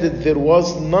psalmist added there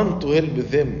was none to help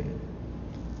them,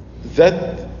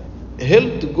 that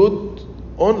held good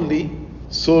only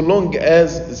so long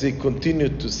as they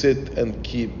continued to sit and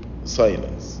keep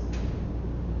silence.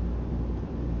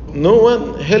 No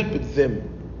one helped them,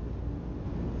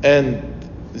 and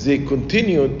they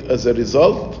continued as a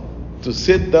result to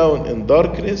sit down in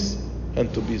darkness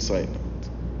and to be silent.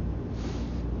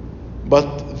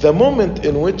 But the moment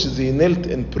in which they knelt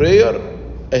in prayer,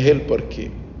 a helper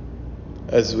came.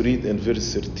 As we read in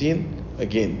verse 13,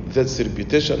 again, that's a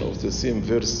repetition of the same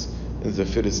verse in the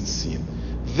first scene.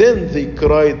 Then they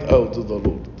cried out to the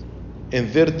Lord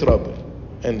in their trouble,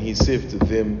 and He saved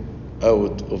them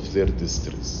out of their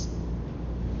distress.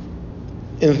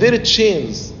 In their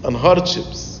chains and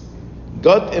hardships,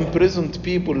 God imprisoned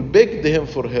people begged Him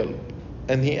for help,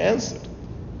 and He answered.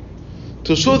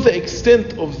 To show the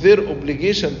extent of their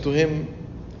obligation to Him,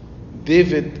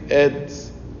 David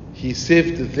adds, He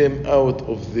saved them out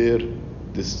of their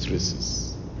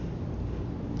distresses.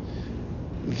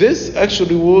 This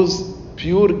actually was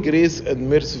pure grace and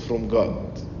mercy from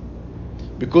God,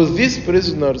 because these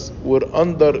prisoners were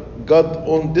under God's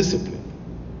own discipline.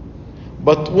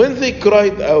 But when they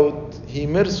cried out, He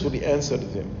mercifully answered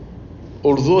them,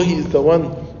 although He is the one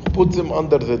who put them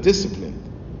under the discipline.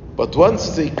 But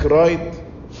once they cried,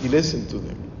 He listened to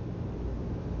them.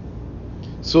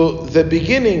 So the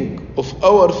beginning of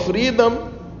our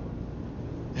freedom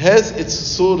has its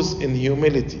source in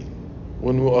humility.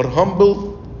 When we are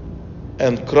humble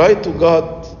and cry to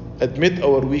God, admit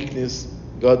our weakness,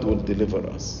 God will deliver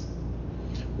us.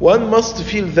 One must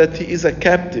feel that he is a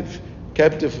captive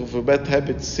of a bad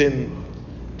habit, sin,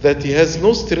 that he has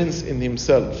no strength in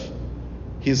himself.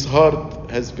 His heart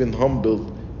has been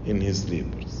humbled in his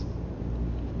labors.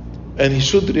 And he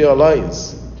should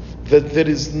realize that there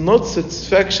is not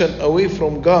satisfaction away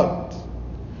from God.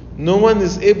 No one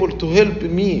is able to help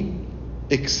me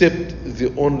except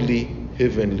the only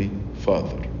Heavenly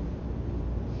Father.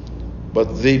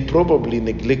 But they probably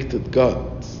neglected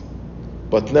God.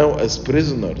 But now as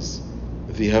prisoners,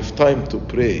 they have time to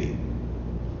pray,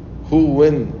 who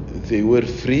when they were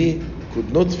free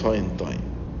could not find time,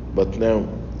 but now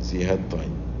they had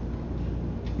time.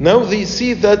 Now they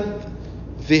see that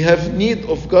they have need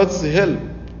of God's help,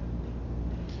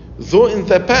 though in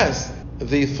the past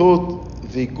they thought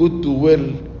they could do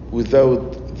well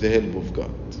without the help of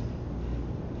God.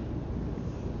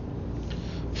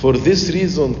 For this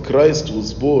reason Christ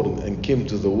was born and came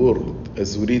to the world,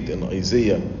 as we read in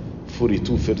Isaiah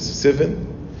 42 verse 7,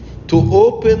 to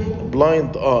open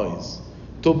blind eyes,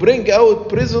 to bring out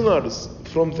prisoners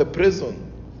from the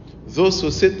prison, those who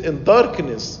sit in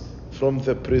darkness from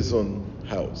the prison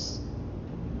house.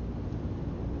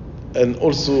 And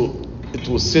also it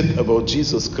was said about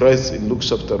Jesus Christ in Luke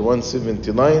chapter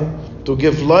 179, to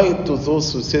give light to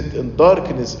those who sit in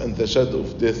darkness and the shadow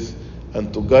of death,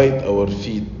 and to guide our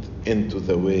feet into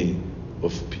the way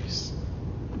of peace.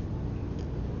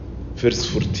 Verse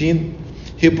 14,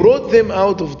 He brought them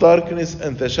out of darkness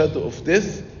and the shadow of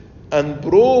death, and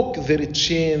broke their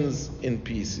chains in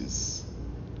pieces.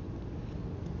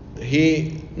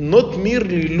 He not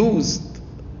merely loosed,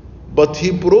 but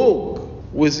He broke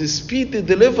with speedy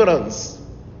deliverance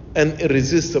and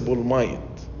irresistible might.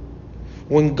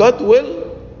 When God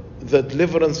will, the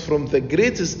deliverance from the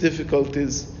greatest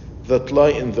difficulties that lie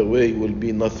in the way will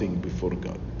be nothing before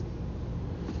God.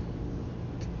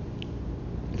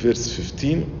 Verse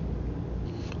 15,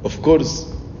 of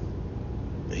course,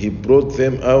 he brought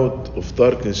them out of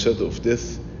darkness, shadow of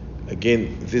death.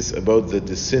 Again, this about the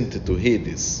descent to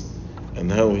Hades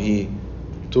and how he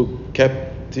took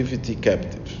captivity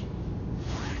captive.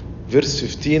 Verse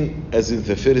 15, as in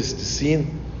the first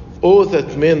scene, oh,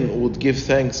 that men would give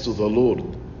thanks to the Lord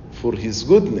for his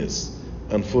goodness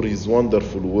and for his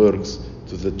wonderful works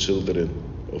to the children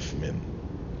of men.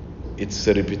 It's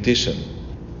a repetition.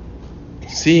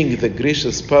 Seeing the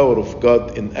gracious power of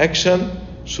God in action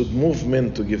should move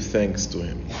men to give thanks to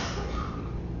him.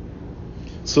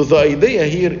 So the idea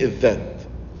here is that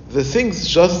the things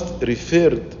just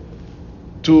referred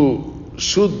to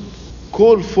should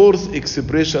call forth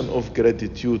expression of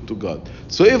gratitude to God.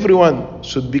 So everyone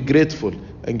should be grateful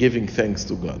and giving thanks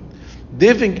to God.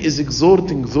 David is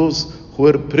exhorting those who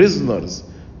were prisoners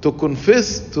to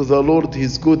confess to the Lord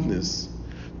his goodness,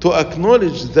 to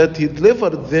acknowledge that he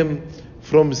delivered them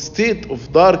from a state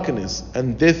of darkness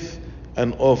and death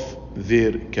and of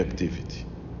their captivity.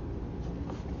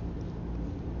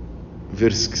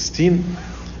 Verse 16,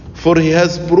 for he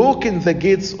has broken the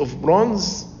gates of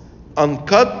bronze and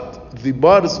cut the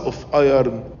bars of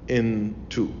iron in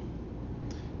two.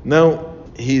 Now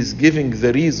he is giving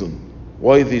the reason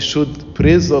why they should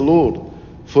praise the Lord,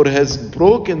 for he has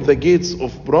broken the gates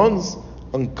of bronze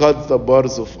and cut the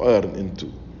bars of iron in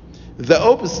two. The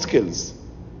obstacles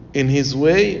in his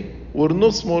way were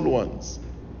no small ones.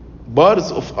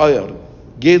 Bars of iron,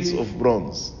 gates of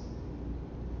bronze.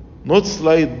 Not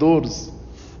slide doors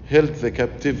held the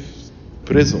captives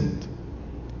prisoned,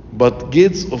 but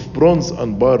gates of bronze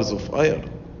and bars of iron.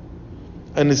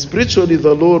 And spiritually,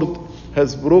 the Lord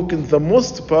has broken the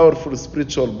most powerful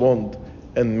spiritual bond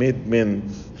and made men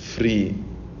free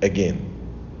again.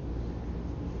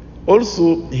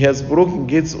 Also, he has broken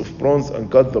gates of bronze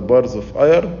and cut the bars of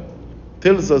iron,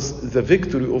 tells us the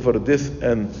victory over death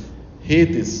and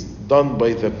Hades done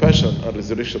by the passion and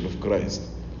resurrection of Christ.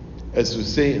 As we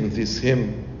say in this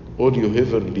hymn, all you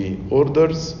heavenly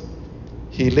orders,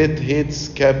 he led Hades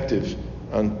captive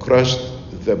and crushed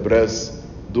the brass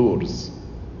doors,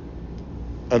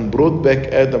 and brought back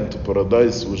Adam to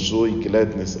paradise with joy,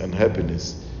 gladness, and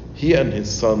happiness, he and his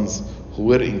sons who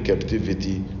were in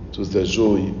captivity to the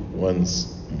joy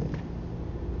once more.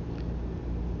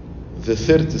 The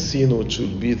third scene, which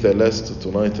will be the last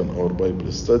tonight in our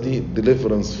Bible study,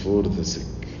 deliverance for the sick.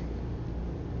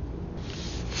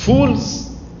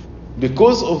 Fools,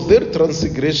 because of their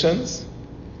transgressions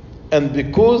and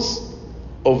because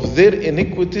of their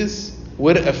iniquities,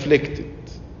 were afflicted.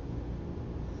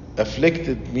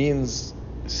 Afflicted means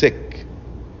sick.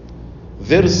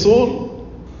 Their soul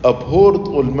abhorred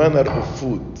all manner of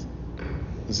food.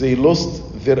 They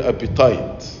lost their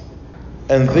appetite,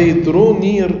 and they drew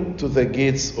near to the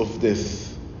gates of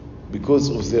death. Because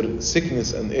of their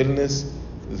sickness and illness,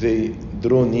 they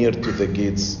drew near to the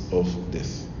gates of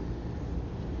death.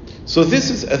 So this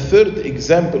is a third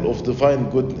example of divine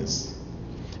goodness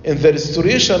in the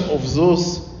restoration of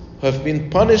those who have been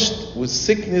punished with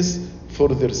sickness for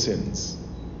their sins.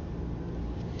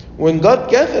 When God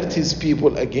gathered his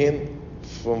people again,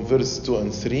 from verse 2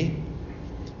 and 3,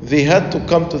 they had to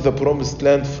come to the promised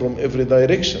land from every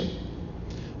direction.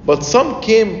 But some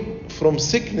came from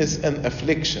sickness and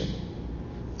affliction,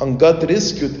 and God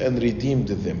rescued and redeemed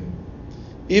them,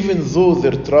 even though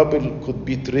their trouble could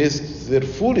be traced to their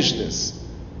foolishness,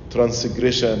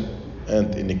 transgression,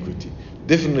 and iniquity.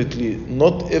 Definitely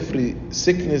not every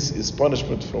sickness is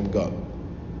punishment from God,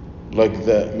 like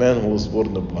the man who was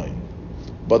born blind.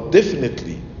 But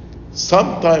definitely,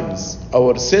 sometimes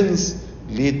our sins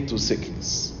lead to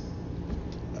sickness.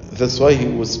 That's why he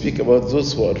will speak about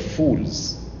those who are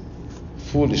fools,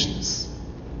 foolishness.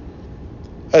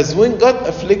 As when God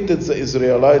afflicted the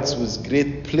Israelites with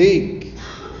great plague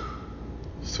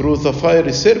through the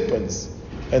fiery serpents,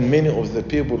 and many of the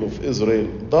people of Israel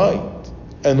died.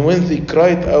 And when they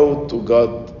cried out to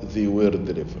God, they were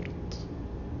delivered.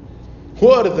 Who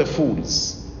are the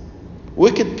fools?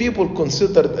 Wicked people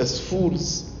considered as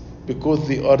fools because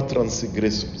they are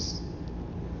transgressors.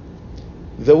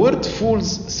 The word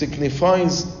fools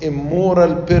signifies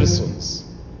immoral persons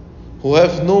who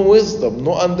have no wisdom,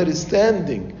 no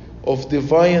understanding of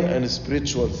divine and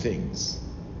spiritual things.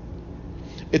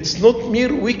 It's not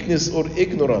mere weakness or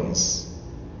ignorance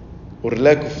or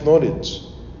lack of knowledge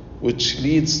which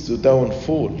leads to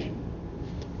downfall.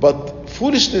 But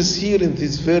foolishness here in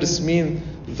this verse means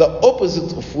the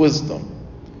opposite of wisdom.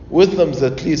 Wisdom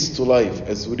that leads to life,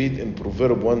 as we read in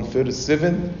Proverbs 1 verse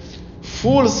 7.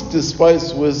 Fools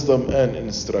despise wisdom and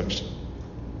instruction.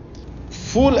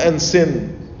 Fool and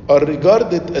sin are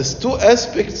regarded as two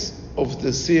aspects of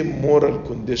the same moral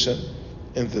condition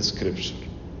in the scripture.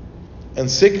 And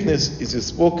sickness is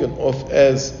spoken of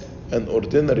as an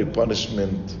ordinary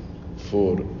punishment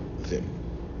for them.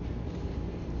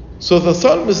 So the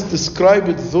psalmist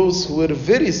described those who were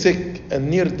very sick and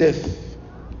near death.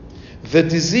 The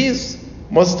disease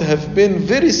must have been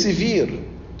very severe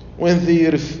when they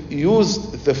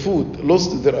refused the food,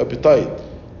 lost their appetite.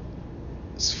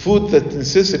 It's food that's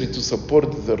necessary to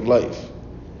support their life.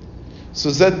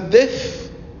 So that death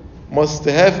must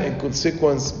have in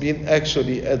consequence been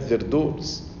actually at their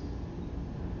doors.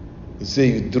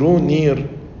 They drew near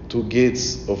to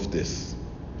gates of death.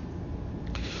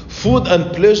 Food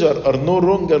and pleasure are no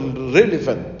longer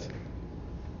relevant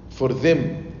for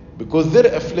them because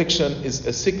their affliction is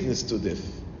a sickness to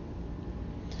death.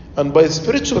 And by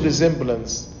spiritual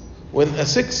resemblance, when a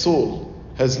sick soul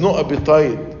has no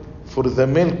appetite for the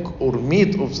milk or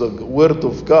meat of the Word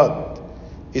of God,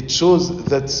 it shows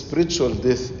that spiritual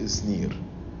death is near.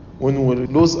 When we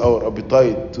lose our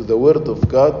appetite to the Word of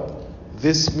God,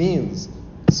 this means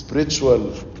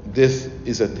spiritual death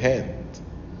is at hand.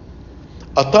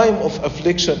 A time of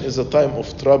affliction is a time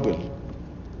of trouble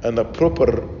and a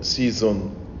proper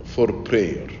season for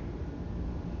prayer.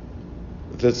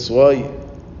 That's why,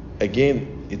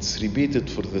 again, it's repeated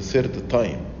for the third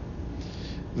time.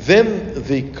 Then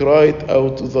they cried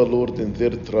out to the Lord in their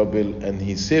trouble, and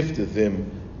He saved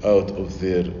them out of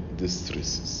their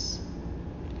distresses.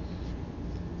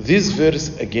 This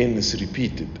verse again is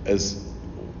repeated as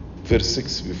verse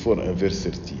 6 before and verse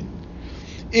 13.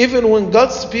 Even when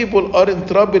God's people are in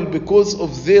trouble because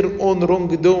of their own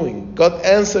wrongdoing, God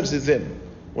answers them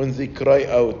when they cry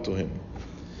out to Him.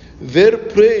 Their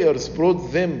prayers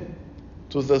brought them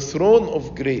to the throne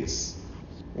of grace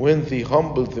when they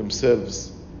humbled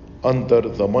themselves under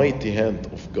the mighty hand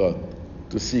of God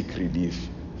to seek relief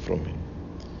from Him.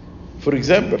 For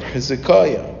example,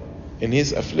 Hezekiah in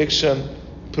his affliction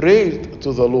prayed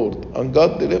to the Lord and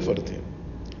God delivered him.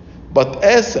 But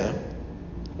Asa,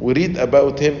 we read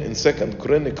about him in 2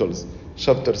 Chronicles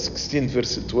chapter 16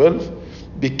 verse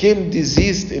 12, became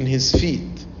diseased in his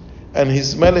feet and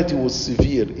his malady was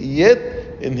severe.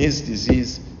 Yet in his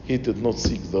disease he did not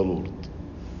seek the Lord,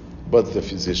 but the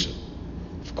physician.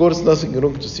 Of course, nothing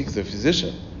wrong to seek the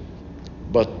physician,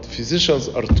 but physicians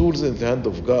are tools in the hand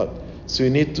of God. So you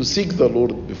need to seek the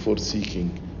Lord before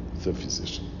seeking the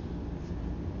physician.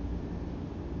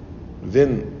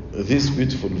 Then this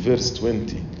beautiful verse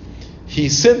 20. He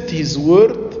sent His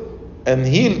word and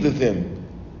healed them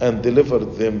and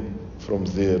delivered them from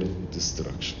their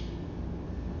destruction.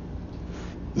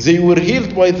 They were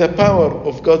healed by the power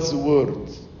of God's word,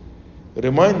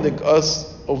 reminding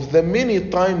us of the many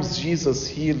times Jesus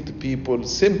healed people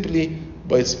simply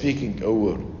by speaking a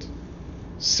word.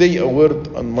 Say a word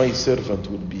and my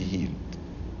servant will be healed.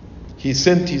 He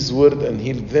sent His word and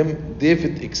healed them.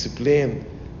 David explained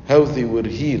how they were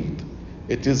healed.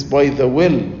 It is by the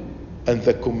will and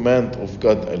the command of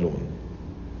God alone.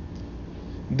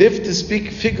 David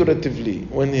speaks figuratively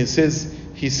when he says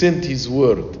he sent his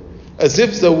word, as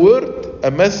if the word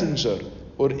a messenger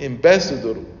or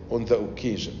ambassador on the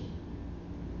occasion.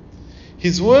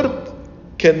 His word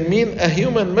can mean a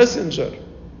human messenger,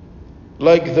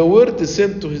 like the word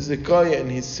sent to Hezekiah in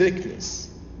his sickness.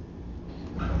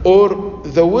 Or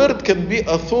the word can be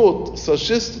a thought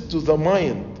suggested to the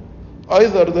mind,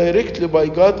 either directly by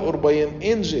God or by an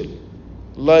angel,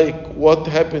 like what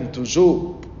happened to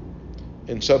Job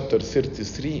in chapter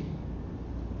 33.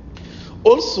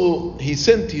 Also, He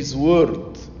sent His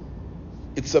word.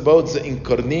 It's about the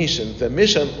incarnation, the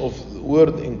mission of the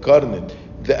Word incarnate,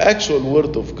 the actual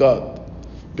Word of God.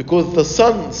 Because the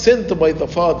Son sent by the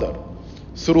Father,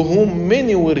 through whom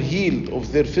many were healed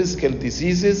of their physical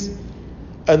diseases,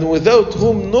 and without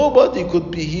whom nobody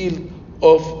could be healed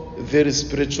of their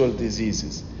spiritual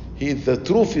diseases. He is the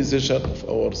true physician of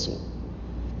our soul.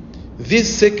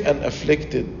 These sick and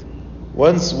afflicted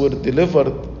ones were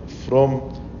delivered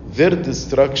from their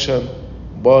destruction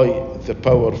by the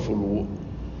powerful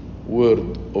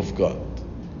word of God.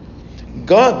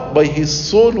 God, by His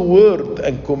sole word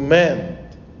and command,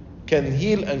 can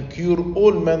heal and cure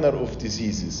all manner of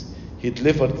diseases. He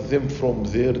delivered them from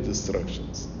their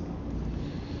destructions.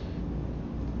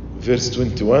 Verse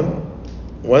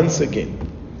 21, once again,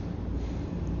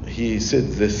 he said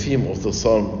the theme of the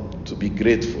psalm to be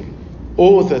grateful.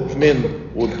 Oh, that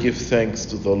men would give thanks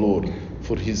to the Lord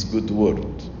for His good word,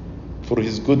 for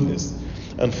His goodness,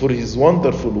 and for His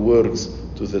wonderful works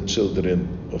to the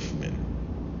children of men.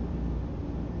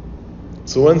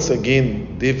 So once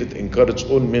again, David encouraged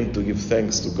all men to give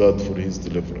thanks to God for His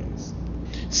deliverance.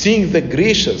 seeing the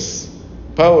gracious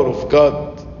power of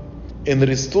God in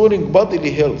restoring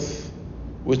bodily health,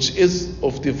 which is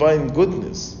of divine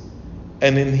goodness,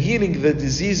 and in healing the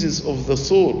diseases of the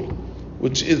soul,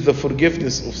 which is the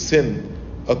forgiveness of sin,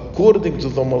 according to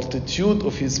the multitude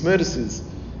of his mercies,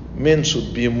 men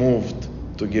should be moved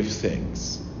to give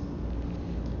thanks.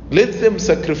 Let them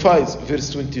sacrifice, verse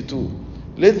 22,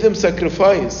 let them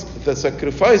sacrifice the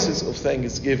sacrifices of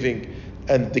thanksgiving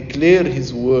and declare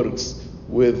his works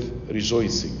with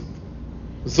rejoicing.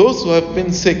 Those who have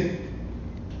been sick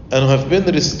and who have been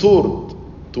restored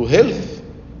to health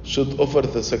should offer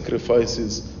the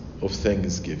sacrifices of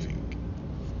thanksgiving.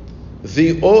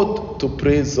 They ought to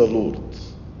praise the Lord.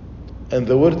 And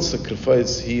the word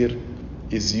sacrifice here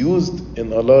is used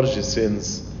in a large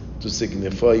sense to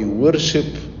signify worship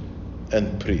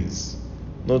and praise.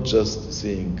 Not just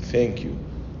saying thank you,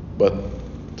 but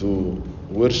to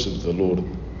worship the Lord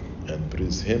and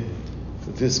praise Him.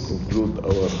 So this concludes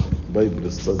our Bible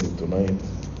study tonight.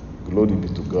 Glory be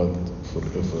to God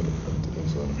forever and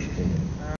ever.